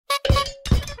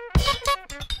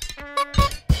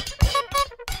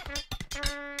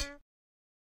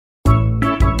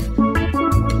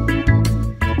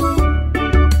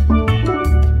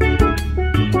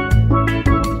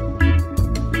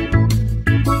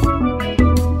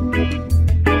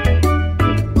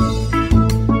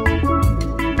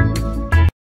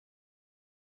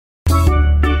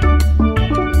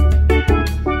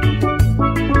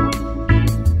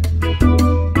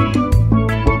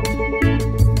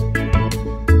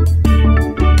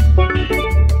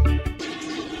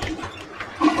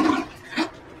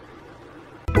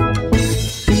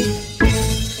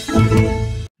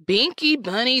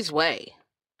Bunny's way.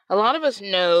 A lot of us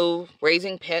know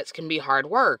raising pets can be hard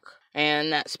work,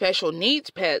 and that special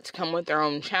needs pets come with their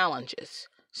own challenges.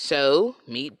 So,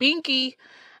 meet Binky,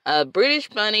 a British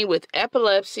bunny with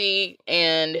epilepsy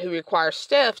and who requires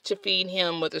Steph to feed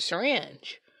him with a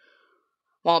syringe.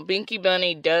 While Binky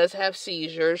Bunny does have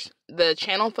seizures, the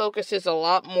channel focuses a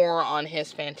lot more on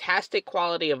his fantastic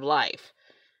quality of life,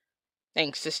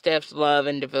 thanks to Steph's love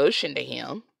and devotion to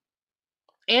him,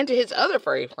 and to his other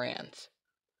furry friends.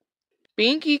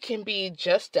 Binky can be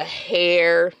just a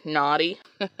hair naughty.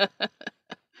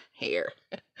 Hair.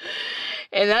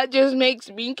 And that just makes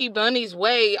Binky Bunny's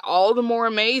way all the more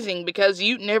amazing because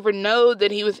you'd never know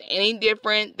that he was any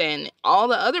different than all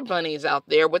the other bunnies out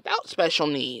there without special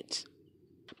needs.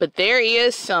 But there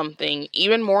is something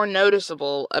even more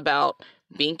noticeable about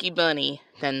Binky Bunny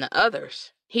than the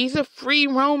others. He's a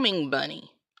free-roaming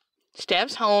bunny.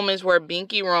 Steph's home is where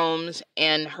Binky roams,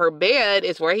 and her bed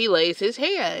is where he lays his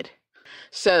head.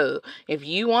 So, if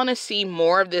you want to see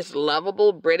more of this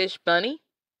lovable British bunny,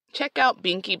 check out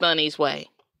Binky Bunny's way.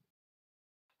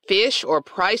 Fish or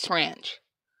Price Ranch.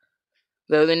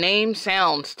 Though the name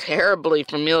sounds terribly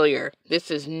familiar, this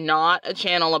is not a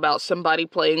channel about somebody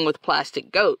playing with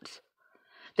plastic goats.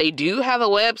 They do have a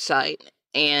website,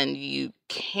 and you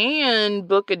can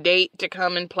book a date to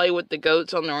come and play with the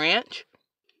goats on the ranch.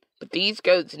 But these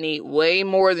goats need way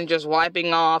more than just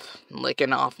wiping off,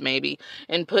 licking off maybe,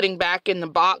 and putting back in the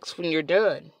box when you're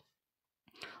done.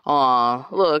 Aw,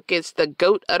 look, it's the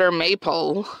goat udder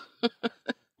maypole.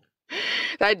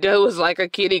 That dough is like a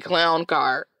kitty clown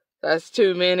car. That's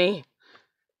too many.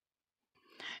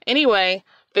 Anyway,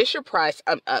 Fish or Price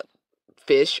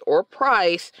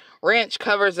Ranch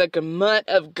covers a gamut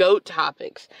of goat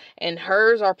topics, and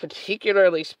hers are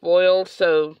particularly spoiled,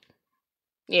 so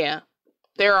yeah.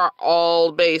 There are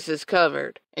all bases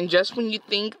covered. And just when you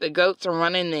think the goats are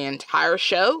running the entire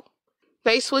show,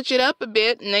 they switch it up a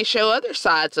bit and they show other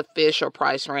sides of Fish or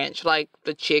Price Ranch, like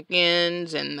the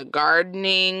chickens and the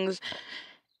gardenings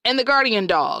and the guardian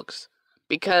dogs.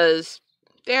 Because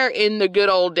they're in the good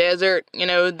old desert,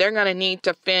 they're going to need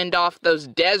to fend off those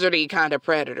deserty kind of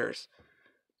predators.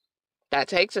 That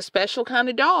takes a special kind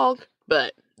of dog,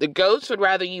 but the goats would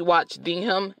rather you watch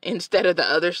them instead of the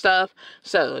other stuff.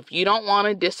 So if you don't want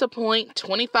to disappoint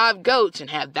 25 goats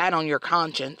and have that on your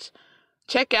conscience,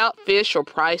 check out Fish or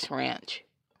Price Ranch.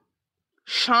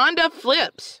 Shaunda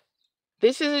Flips.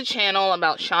 This is a channel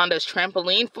about Shaunda's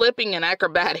trampoline flipping and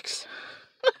acrobatics.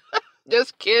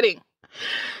 Just kidding.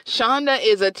 Shaunda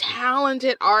is a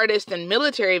talented artist and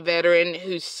military veteran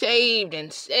who saved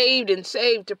and saved and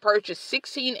saved to purchase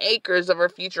 16 acres of her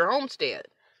future homestead.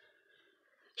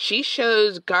 She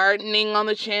shows gardening on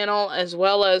the channel, as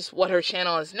well as what her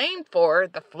channel is named for,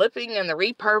 the flipping and the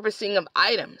repurposing of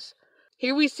items.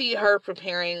 Here we see her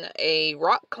preparing a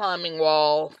rock climbing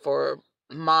wall for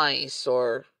mice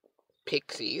or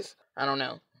pixies. I don't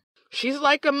know. She's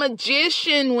like a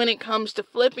magician when it comes to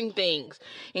flipping things,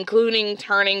 including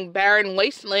turning barren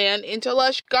wasteland into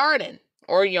lush garden,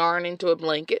 or yarn into a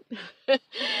blanket.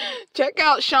 Check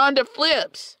out Shaunda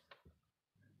Flips.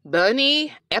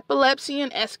 Bunny, Epilepsy,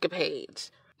 and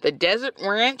Escapades. The desert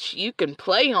ranch you can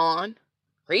play on.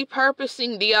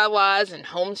 Repurposing DIYs and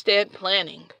homestead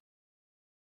planning.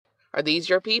 Are these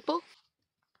your people?